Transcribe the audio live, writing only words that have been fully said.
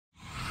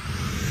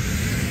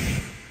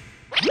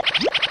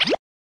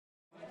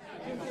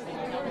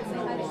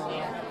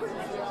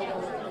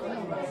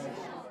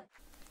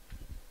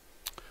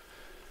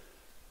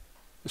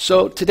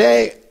So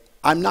today,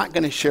 I'm not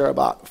going to share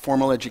about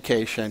formal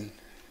education.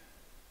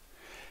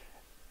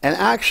 And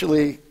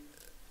actually,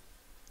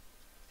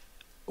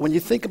 when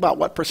you think about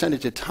what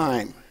percentage of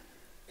time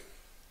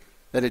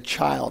that a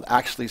child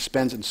actually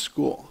spends in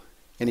school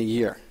in a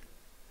year,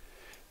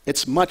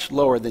 it's much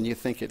lower than you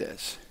think it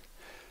is.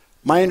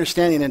 My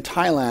understanding in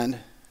Thailand,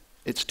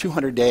 it's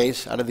 200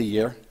 days out of the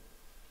year,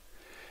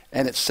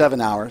 and it's 7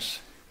 hours,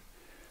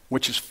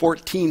 which is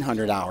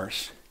 1,400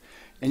 hours.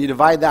 And you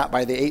divide that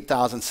by the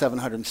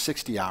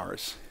 8,760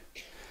 hours,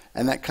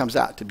 and that comes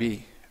out to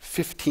be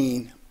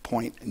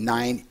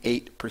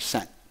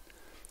 15.98%,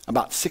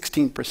 about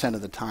 16%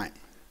 of the time.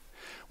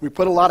 We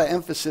put a lot of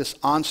emphasis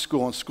on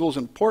school, and school's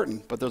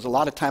important, but there's a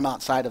lot of time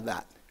outside of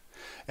that.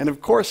 And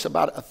of course,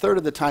 about a third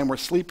of the time we're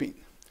sleeping.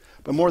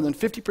 But more than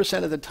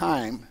 50% of the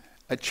time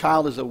a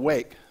child is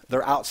awake,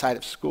 they're outside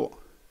of school.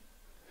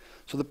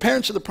 So the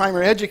parents are the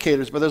primary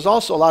educators, but there's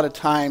also a lot of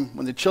time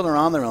when the children are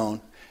on their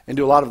own and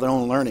do a lot of their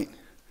own learning.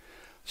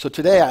 So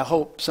today I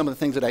hope some of the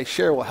things that I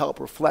share will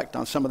help reflect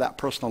on some of that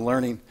personal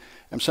learning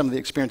and some of the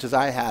experiences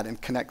I had and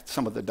connect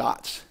some of the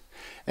dots.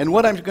 And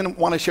what I'm going to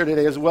want to share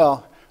today as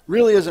well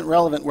really isn't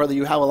relevant whether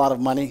you have a lot of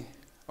money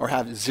or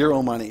have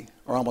zero money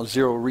or almost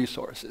zero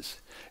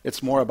resources.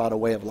 It's more about a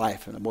way of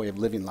life and a way of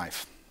living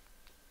life.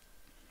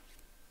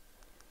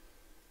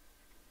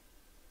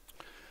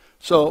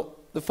 So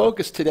the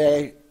focus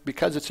today,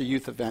 because it's a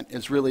youth event,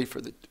 is really for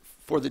the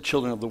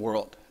children of the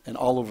world and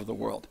all over the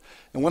world.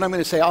 And what I'm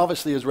going to say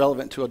obviously is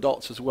relevant to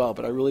adults as well,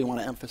 but I really want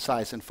to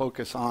emphasize and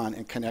focus on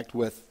and connect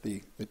with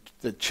the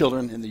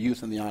children and the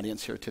youth in the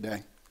audience here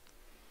today.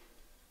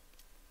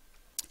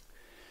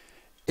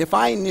 If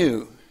I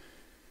knew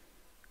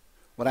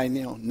what I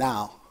know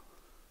now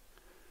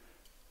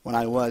when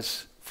I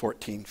was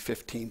 14,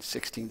 15,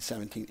 16,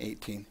 17,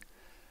 18,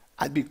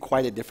 I'd be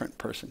quite a different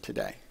person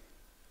today.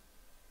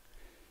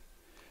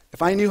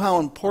 If I knew how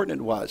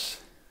important it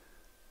was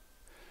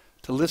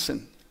to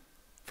listen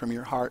from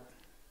your heart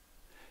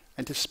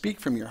and to speak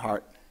from your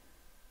heart,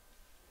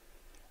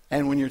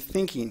 and when you're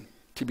thinking,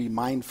 to be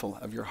mindful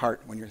of your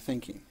heart when you're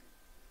thinking,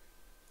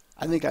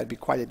 I think I'd be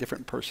quite a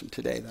different person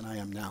today than I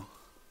am now.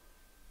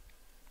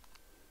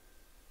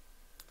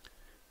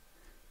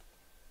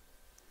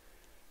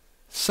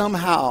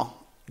 Somehow,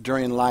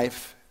 during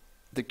life,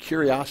 the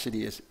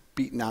curiosity is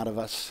beaten out of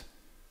us,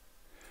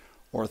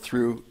 or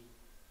through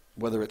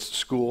whether it's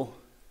school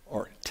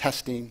or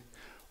testing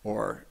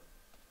or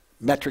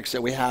metrics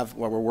that we have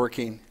while we're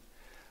working,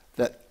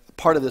 that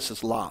part of this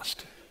is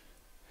lost.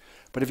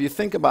 But if you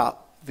think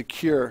about the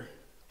cure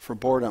for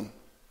boredom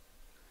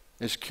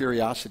is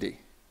curiosity.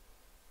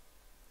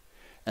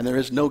 And there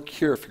is no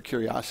cure for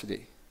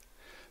curiosity.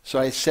 So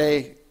I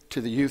say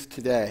to the youth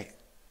today,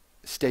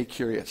 stay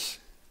curious.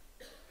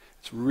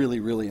 It's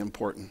really, really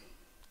important.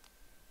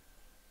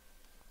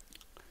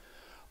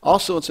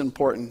 Also, it's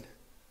important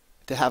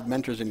to have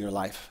mentors in your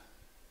life.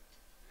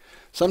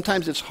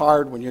 Sometimes it's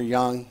hard when you're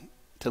young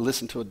to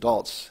listen to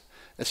adults,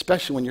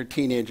 especially when you're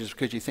teenagers,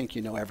 because you think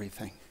you know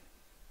everything.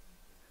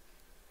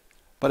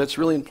 But it's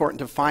really important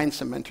to find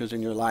some mentors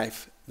in your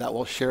life that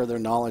will share their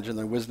knowledge and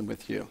their wisdom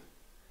with you.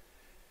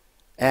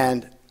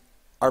 And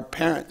our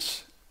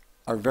parents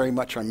are very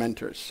much our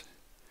mentors.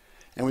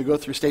 And we go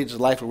through stages of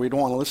life where we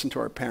don't want to listen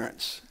to our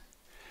parents.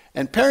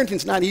 And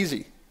parenting's not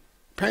easy.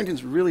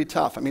 Parenting's really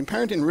tough. I mean,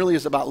 parenting really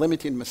is about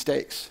limiting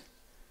mistakes.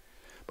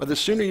 But the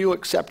sooner you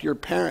accept your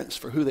parents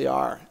for who they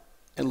are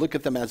and look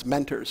at them as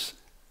mentors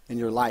in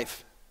your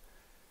life,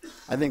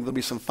 I think there'll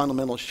be some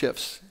fundamental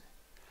shifts.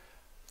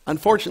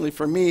 Unfortunately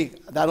for me,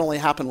 that only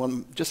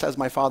happened just as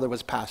my father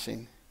was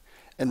passing,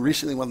 and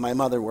recently with my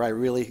mother, where I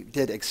really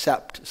did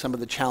accept some of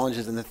the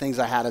challenges and the things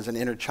I had as an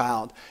inner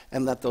child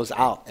and let those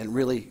out and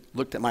really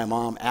looked at my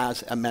mom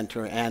as a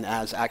mentor and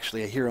as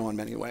actually a hero in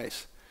many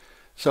ways.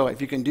 So if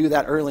you can do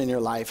that early in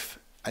your life,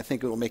 I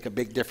think it will make a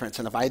big difference.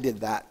 And if I did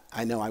that,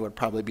 I know I would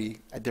probably be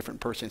a different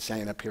person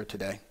standing up here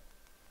today.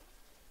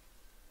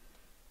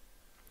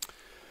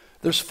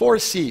 There's 4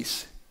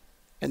 C's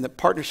in the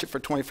Partnership for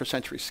 21st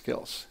Century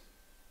Skills.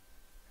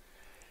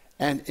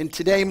 And in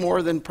today,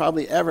 more than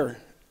probably ever,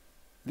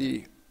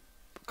 the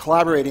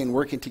collaborating and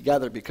working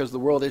together, because the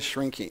world is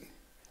shrinking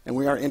and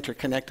we are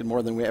interconnected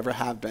more than we ever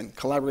have been.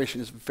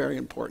 Collaboration is very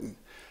important.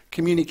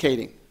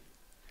 Communicating,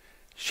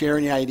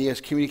 sharing your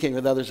ideas, communicating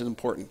with others is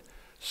important.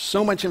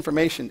 So much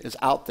information is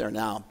out there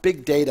now.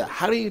 Big data.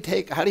 How do you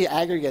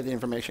aggregate the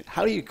information?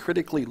 How do you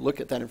critically look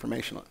at that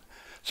information?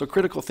 So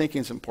critical thinking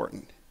is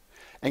important.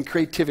 And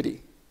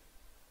creativity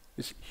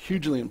is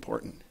hugely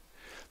important.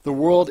 The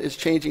world is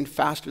changing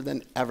faster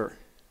than ever.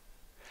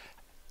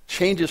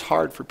 Change is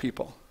hard for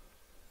people.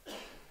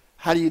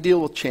 How do you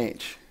deal with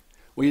change?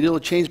 Well, you deal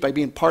with change by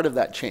being part of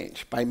that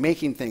change, by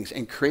making things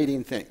and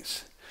creating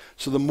things.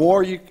 So the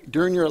more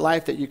during your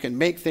life that you can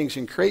make things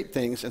and create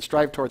things and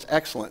strive towards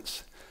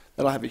excellence,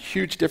 that'll have a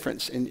huge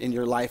difference in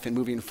your life and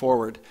moving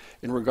forward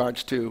in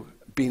regards to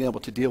being able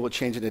to deal with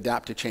change and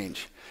adapt to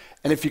change.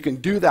 And if you can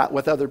do that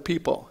with other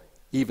people,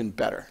 even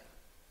better.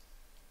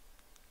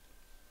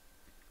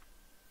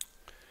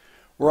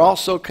 We're all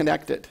so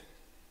connected.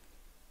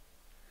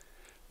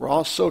 we're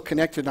all so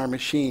connected in our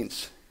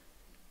machines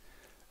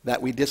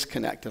that we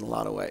disconnect in a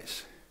lot of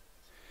ways.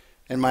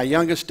 And my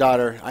youngest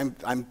daughter,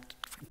 I'm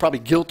probably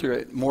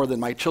guiltier more than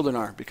my children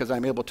are because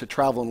I'm able to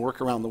travel and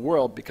work around the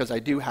world because I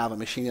do have a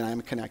machine and I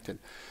am connected.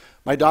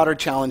 My daughter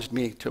challenged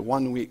me to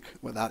 1 week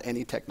without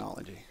any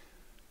technology,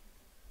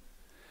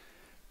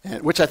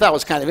 which I thought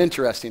was kind of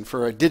interesting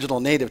for a digital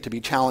native to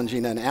be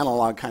challenging an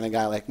analog kind of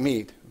guy like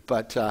me.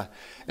 But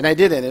and I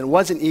did it, and it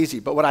wasn't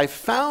easy. But what I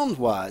found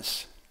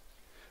was,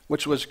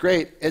 which was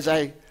great, is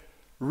I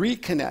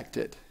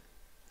reconnected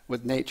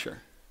with nature.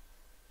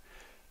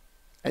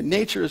 And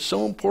nature is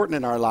so important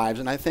in our lives,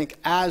 and I think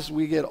as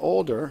we get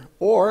older,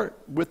 or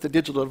with the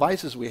digital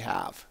devices we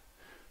have,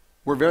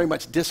 we're very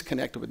much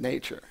disconnected with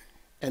nature.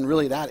 And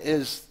really that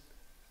is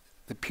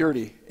the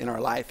purity in our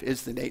life,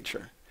 is the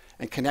nature,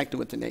 and connected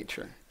with the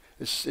nature.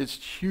 It's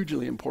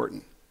hugely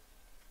important.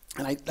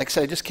 And like I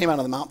said, I just came out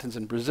of the mountains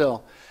in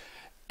Brazil,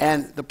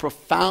 and the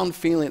profound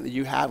feeling that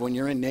you have when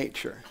you're in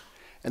nature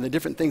and the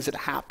different things that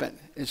happen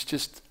is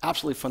just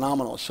absolutely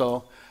phenomenal.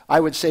 So I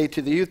would say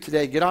to the youth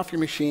today, get off your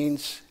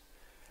machines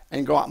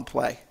and go out and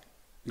play.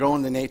 Go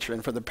into nature.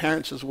 And for the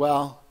parents as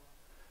well,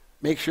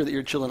 make sure that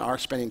your children are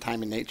spending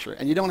time in nature.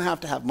 And you don't have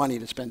to have money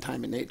to spend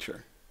time in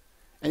nature.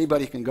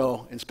 Anybody can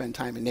go and spend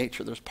time in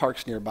nature. There's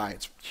parks nearby.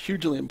 It's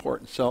hugely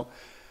important. So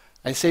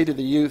I say to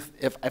the youth,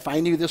 if I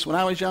knew this when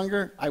I was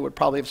younger, I would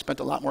probably have spent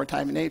a lot more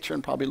time in nature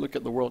and probably look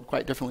at the world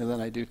quite differently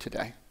than I do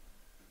today.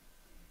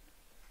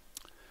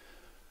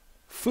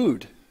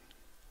 Food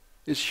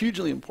is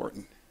hugely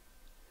important.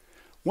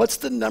 What's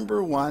the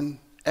 #1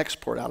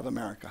 export out of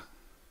America?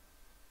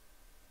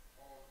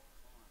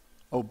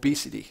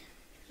 Obesity.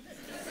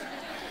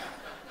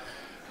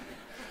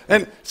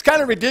 And it's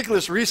kind of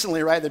ridiculous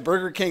recently, right, that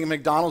Burger King and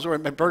McDonald's were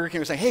at Burger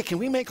King were saying, hey, can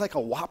we make like a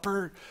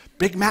Whopper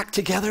Big Mac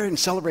together and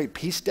celebrate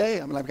Peace Day?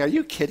 I'm like, are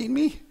you kidding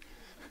me?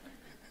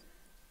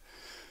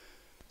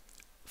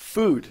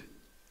 Food.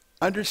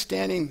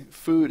 Understanding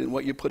food and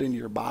what you put into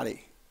your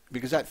body,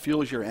 because that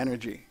fuels your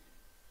energy.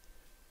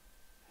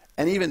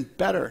 And even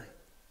better,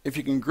 if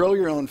you can grow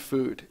your own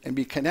food and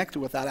be connected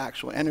with that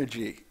actual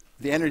energy,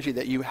 the energy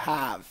that you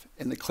have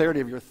and the clarity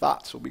of your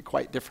thoughts will be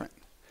quite different.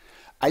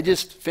 I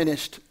just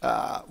finished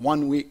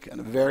 1 week on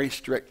a very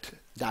strict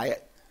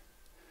diet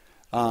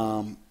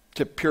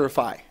to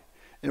purify.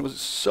 And it was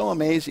so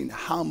amazing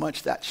how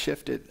much that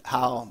shifted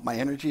how my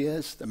energy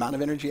is, the amount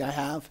of energy I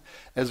have,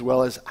 as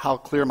well as how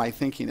clear my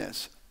thinking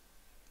is.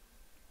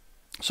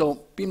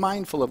 So be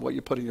mindful of what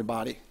you put in your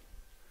body.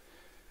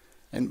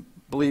 And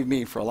believe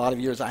me, for a lot of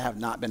years, I have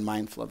not been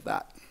mindful of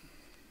that.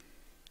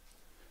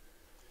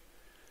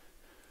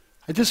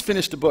 I just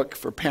finished a book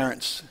for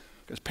parents,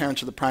 because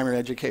parents are the primary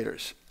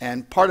educators.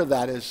 And part of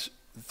that is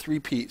the 3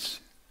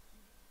 Ps.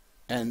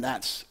 And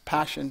that's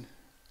passion,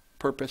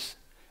 purpose,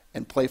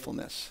 and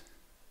playfulness.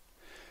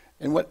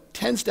 And what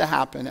tends to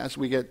happen as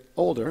we get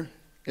older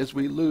is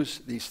we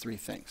lose these 3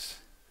 things.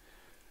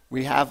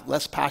 We have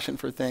less passion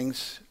for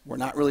things. We're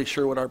not really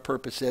sure what our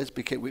purpose is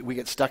because we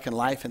get stuck in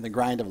life and the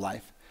grind of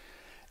life.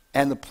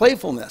 And the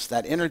playfulness,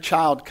 that inner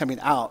child coming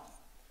out,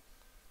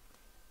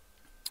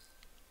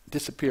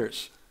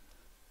 disappears.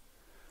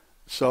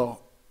 So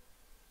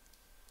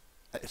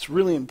it's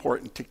really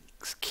important to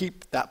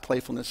keep that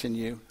playfulness in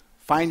you.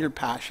 Find your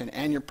passion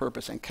and your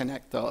purpose and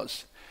connect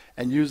those.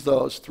 And use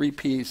those 3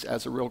 Ps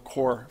as a real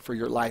core for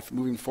your life,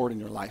 moving forward in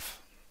your life.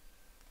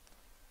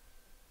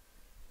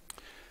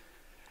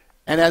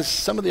 And as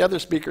some of the other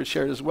speakers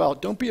shared as well,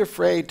 don't be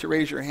afraid to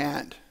raise your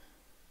hand.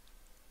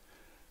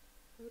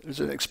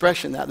 There's an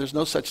expression that there's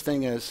no such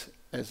thing as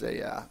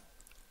a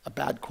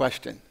bad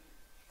question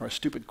or a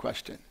stupid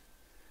question.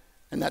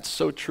 And that's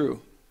so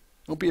true.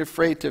 Don't be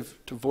afraid to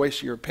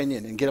voice your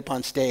opinion and get up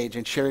on stage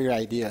and share your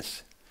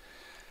ideas.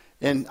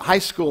 In high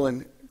school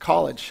and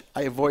college,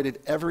 I avoided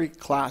every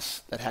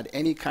class that had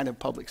any kind of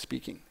public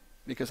speaking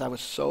because I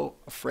was so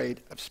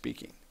afraid of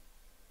speaking.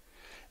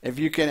 If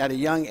you can, at a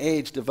young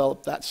age,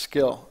 develop that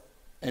skill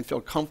and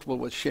feel comfortable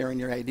with sharing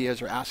your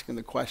ideas or asking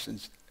the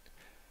questions,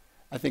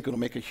 I think it'll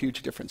make a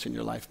huge difference in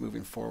your life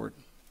moving forward.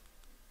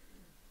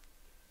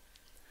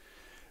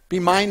 Be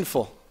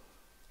mindful.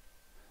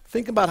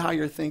 Think about how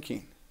you're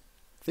thinking.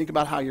 Think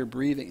about how you're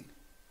breathing.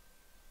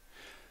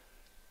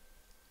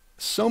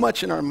 So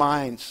much in our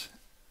minds,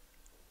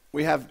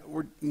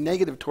 we're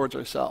negative towards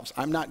ourselves.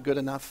 I'm not good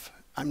enough.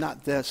 I'm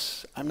not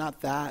this. I'm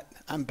not that.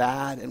 I'm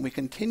bad. And we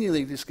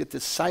continually just get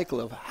this cycle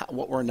of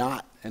what we're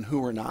not and who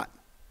we're not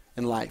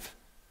in life.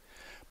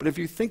 But if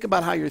you think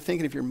about how you're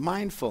thinking, if you're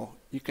mindful,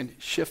 you can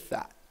shift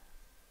that.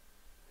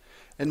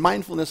 And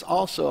mindfulness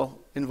also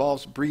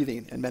involves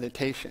breathing and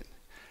meditation.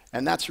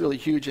 And that's really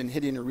huge in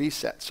hitting a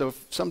reset. So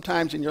if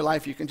sometimes in your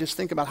life you can just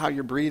think about how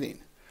you're breathing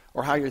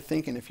or how you're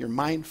thinking. If you're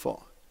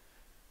mindful,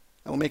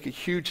 it will make a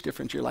huge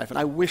difference in your life. And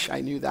I wish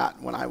I knew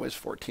that when I was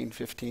 14,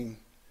 15,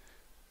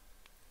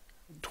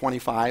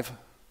 25,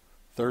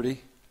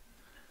 30,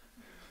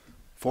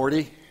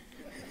 40.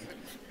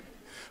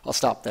 I'll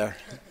stop there.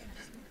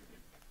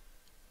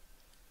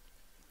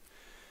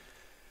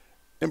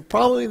 And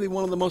probably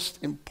one of the most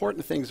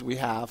important things we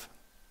have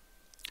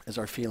is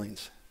our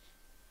feelings,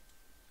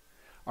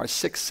 our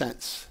sixth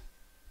sense,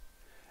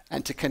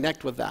 and to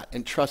connect with that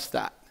and trust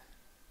that.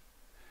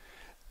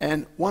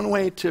 And one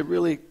way to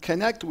really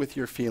connect with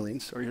your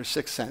feelings or your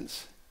sixth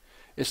sense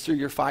is through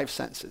your five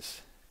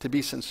senses, to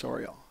be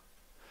sensorial,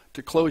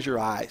 to close your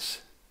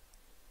eyes,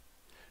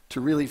 to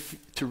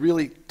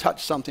really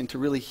touch something, to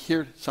really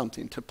hear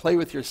something, to play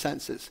with your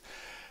senses.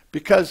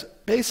 Because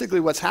basically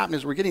what's happening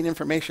is we're getting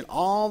information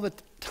all the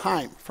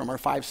time from our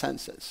five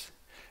senses,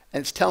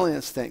 and it's telling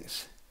us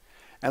things.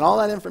 And all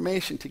that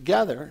information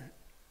together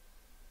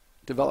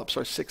develops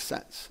our sixth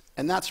sense.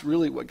 And that's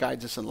really what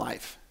guides us in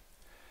life.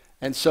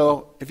 And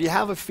so if you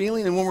have a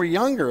feeling, and when we're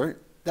younger,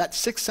 that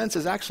sixth sense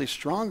is actually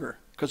stronger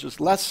because there's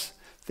less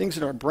things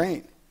in our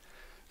brain.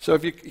 So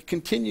if you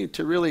continue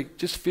to really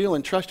just feel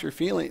and trust your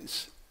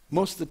feelings,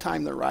 most of the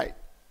time they're right.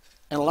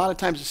 And a lot of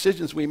times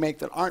decisions we make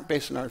that aren't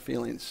based on our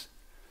feelings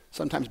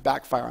sometimes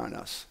backfire on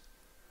us.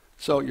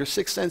 So your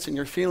sixth sense and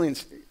your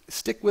feelings,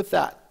 stick with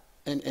that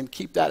and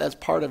keep that as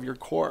part of your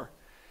core.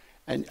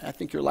 And I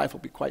think your life will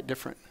be quite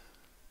different.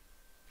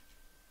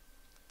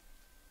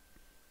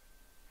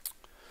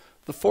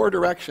 The four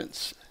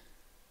directions.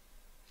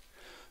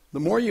 The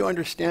more you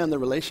understand the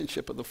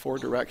relationship of the four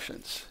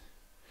directions,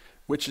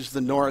 which is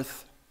the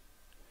north,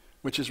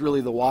 which is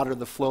really the water,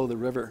 the flow, the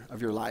river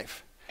of your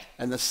life,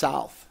 and the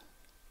south,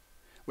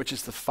 which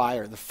is the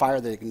fire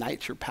that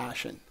ignites your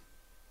passion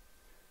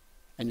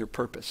and your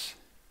purpose.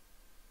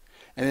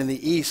 And in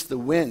the east, the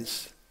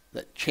winds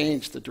that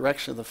change the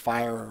direction of the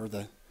fire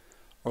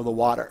or the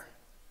water.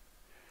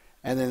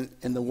 And then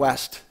in the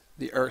west,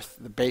 the earth,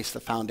 the base, the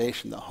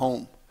foundation, the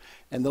home.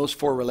 And those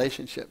four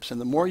relationships. And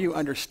the more you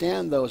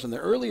understand those, and the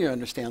earlier you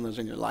understand those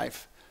in your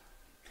life,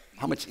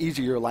 how much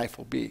easier your life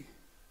will be.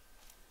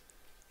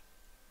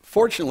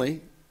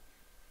 Fortunately,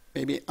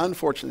 maybe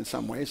unfortunately in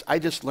some ways, I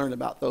just learned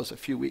about those a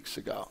few weeks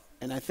ago.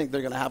 And I think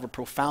they're going to have a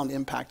profound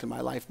impact in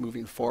my life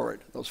moving forward,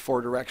 those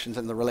four directions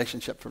and the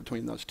relationship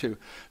between those two.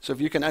 So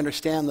if you can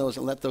understand those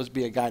and let those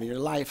be a guide in your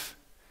life,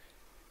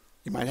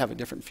 you might have a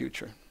different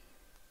future.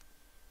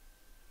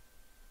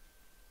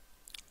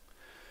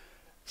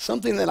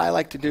 Something that I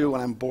like to do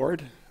when I'm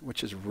bored,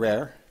 which is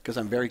rare because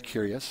I'm very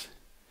curious,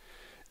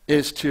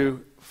 is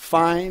to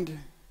find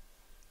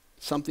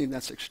something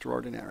that's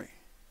extraordinary.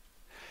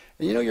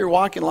 And you know, you're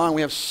walking along,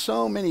 we have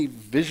so many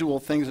visual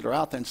things that are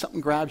out there, and something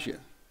grabs you.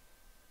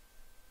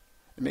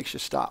 It makes you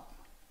stop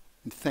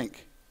and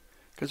think.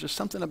 Because there's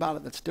something about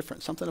it that's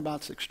different, something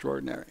about it's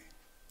extraordinary.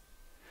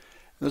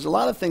 And there's a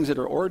lot of things that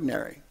are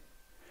ordinary.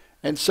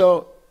 And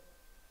so,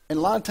 and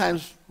a lot of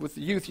times with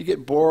the youth, you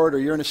get bored or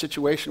you're in a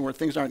situation where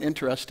things aren't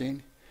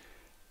interesting.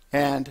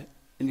 And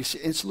you see,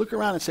 and look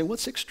around and say,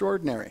 what's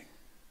extraordinary?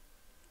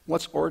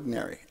 What's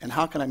ordinary? And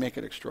how can I make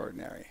it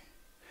extraordinary?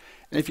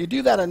 And if you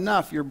do that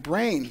enough, your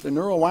brain, the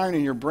neural wiring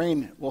in your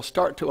brain will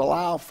start to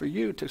allow for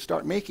you to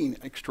start making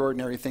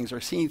extraordinary things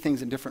or seeing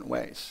things in different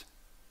ways.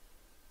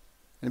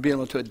 And being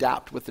able to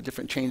adapt with the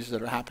different changes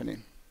that are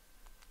happening.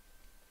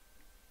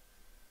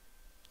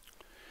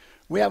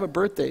 We have a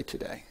birthday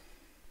today.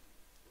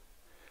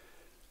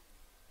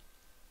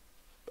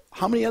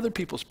 How many other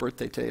people's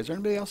birthday today? Is there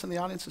anybody else in the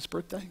audience's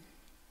birthday?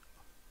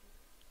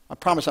 I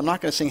promise I'm not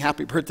going to sing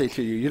happy birthday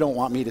to you. You don't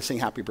want me to sing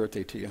happy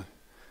birthday to you.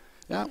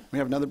 Yeah, we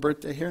have another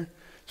birthday here.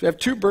 So we have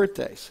two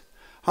birthdays.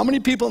 How many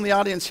people in the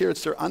audience here,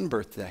 it's their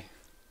unbirthday?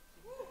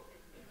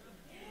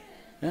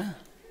 Yeah.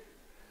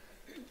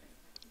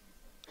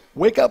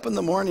 Wake up in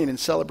the morning and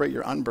celebrate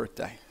your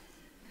unbirthday.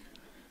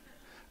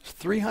 There's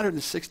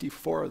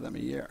 364 of them a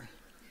year.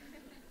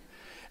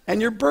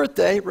 And your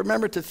birthday,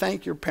 remember to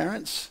thank your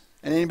parents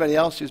and anybody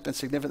else who's been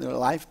significant in their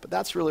life, but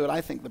that's really what I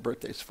think the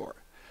birthday's for.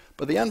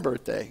 But the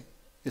unbirthday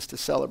is to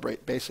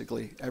celebrate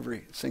basically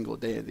every single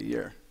day of the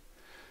year.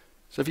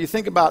 So if you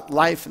think about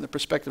life in the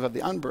perspective of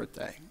the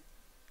unbirthday,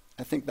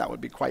 I think that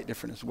would be quite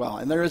different as well.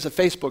 And there is a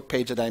Facebook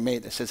page that I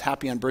made that says,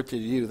 Happy Unbirthday to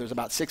You. There's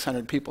about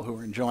 600 people who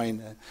are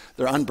enjoying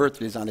their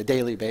unbirthdays on a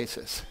daily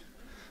basis.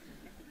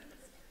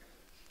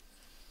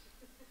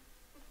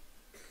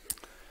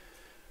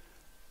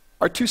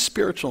 Our two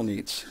spiritual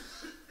needs,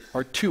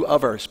 or two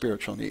of our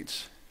spiritual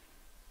needs,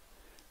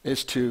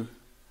 is to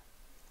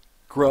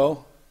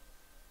grow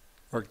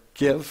or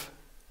give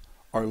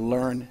or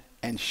learn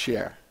and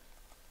share.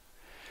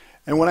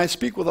 And when I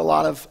speak with a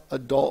lot of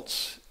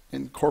adults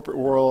in corporate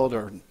world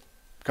or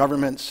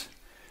governments,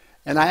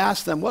 and I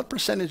ask them, what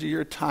percentage of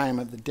your time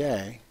of the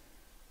day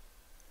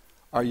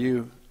are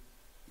you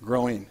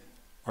growing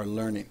or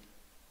learning?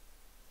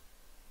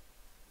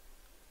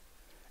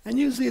 And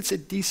usually it's a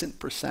decent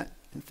percent.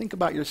 And think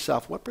about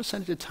yourself. What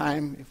percentage of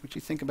time would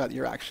you think about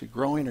you're actually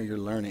growing or you're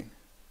learning?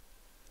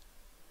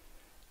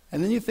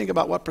 And then you think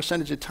about what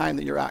percentage of time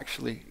that you're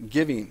actually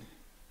giving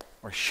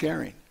or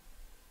sharing.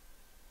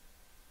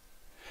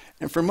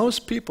 And for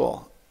most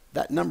people,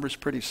 that number is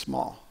pretty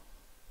small.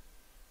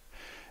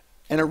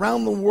 And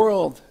around the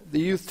world, the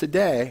youth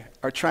today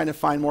are trying to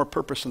find more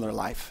purpose in their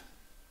life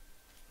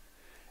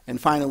and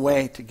find a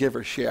way to give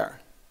or share.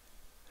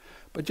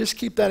 But just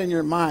keep that in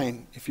your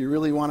mind if you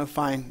really want to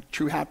find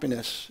true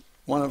happiness.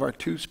 One of our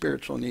two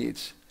spiritual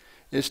needs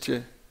is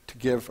to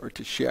give or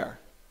to share.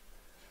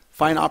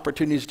 Find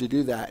opportunities to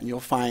do that, and you'll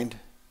find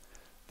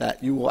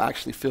that you will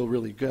actually feel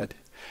really good.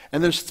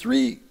 And there's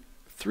three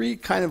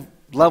kind of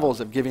levels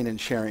of giving and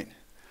sharing.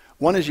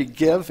 One is you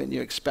give and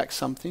you expect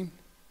something,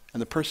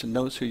 and the person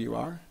knows who you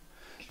are.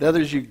 The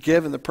other is you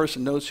give and the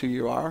person knows who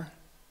you are,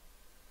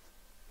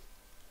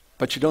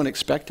 but you don't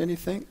expect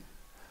anything.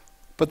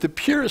 But the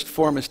purest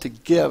form is to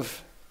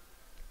give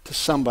to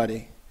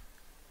somebody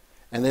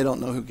and they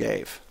don't know who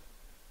gave.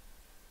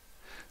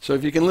 So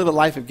if you can live a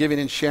life of giving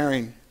and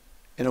sharing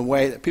in a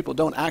way that people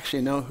don't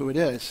actually know who it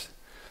is,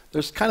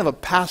 there's kind of a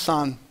pass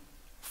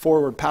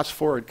forward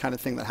kind of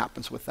thing that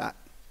happens with that.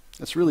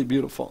 It's really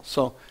beautiful.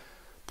 So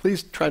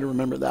please try to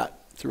remember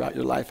that throughout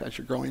your life as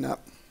you're growing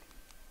up.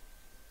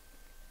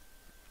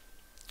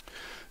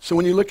 So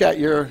when you look at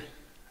your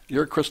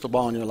crystal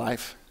ball in your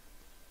life,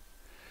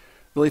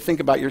 really think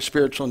about your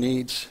spiritual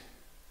needs,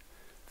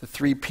 the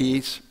 3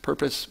 P's,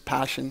 purpose,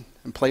 passion,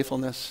 and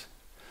playfulness,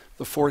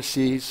 the 4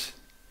 C's,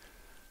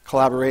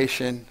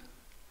 collaboration,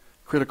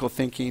 critical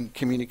thinking,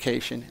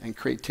 communication, and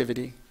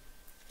creativity,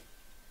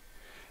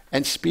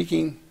 and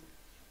speaking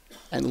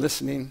and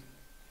listening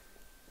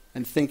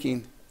and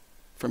thinking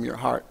from your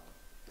heart.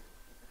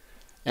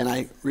 And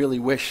I really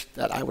wish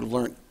that I would have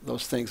learned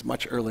those things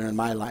much earlier in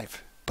my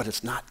life, but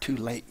it's not too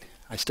late.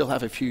 I still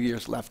have a few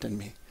years left in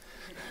me.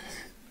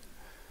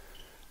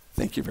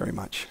 Thank you very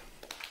much.